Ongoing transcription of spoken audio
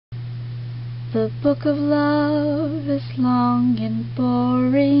The book of love is long and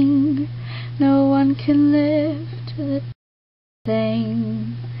boring. No one can lift the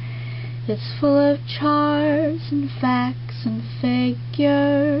thing. It's full of charts and facts and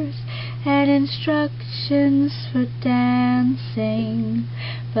figures and instructions for dancing.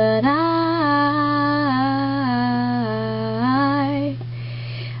 But I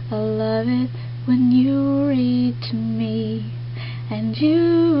love it when you read to me, and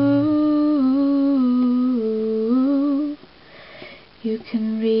you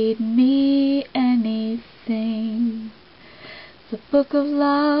can read me anything. The book of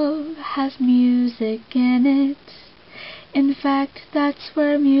love has music in it. In fact, that's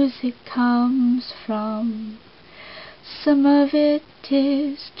where music comes from. Some of it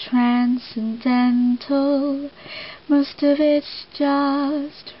is transcendental, most of it's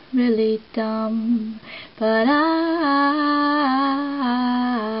just really dumb. But I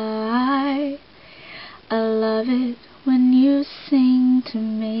love it when you sing to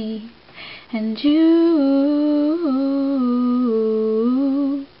me, and you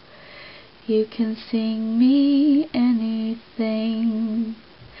can sing me anything.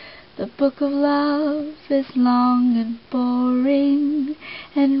 The book of love is long and boring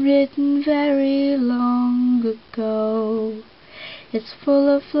and written very long ago. It's full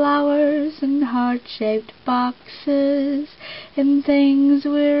of flowers and heart-shaped boxes and things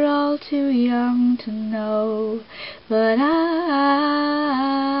we're all too young to know. But I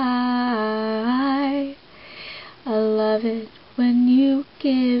love it when you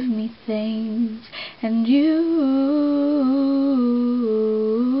give me things, and you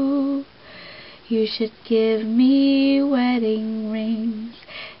should give me wedding rings,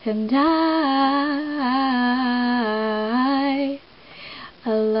 and I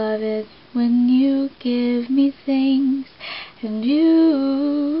love it when you give me things, and you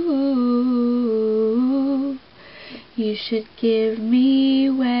should give me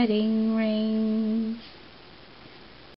wedding rings.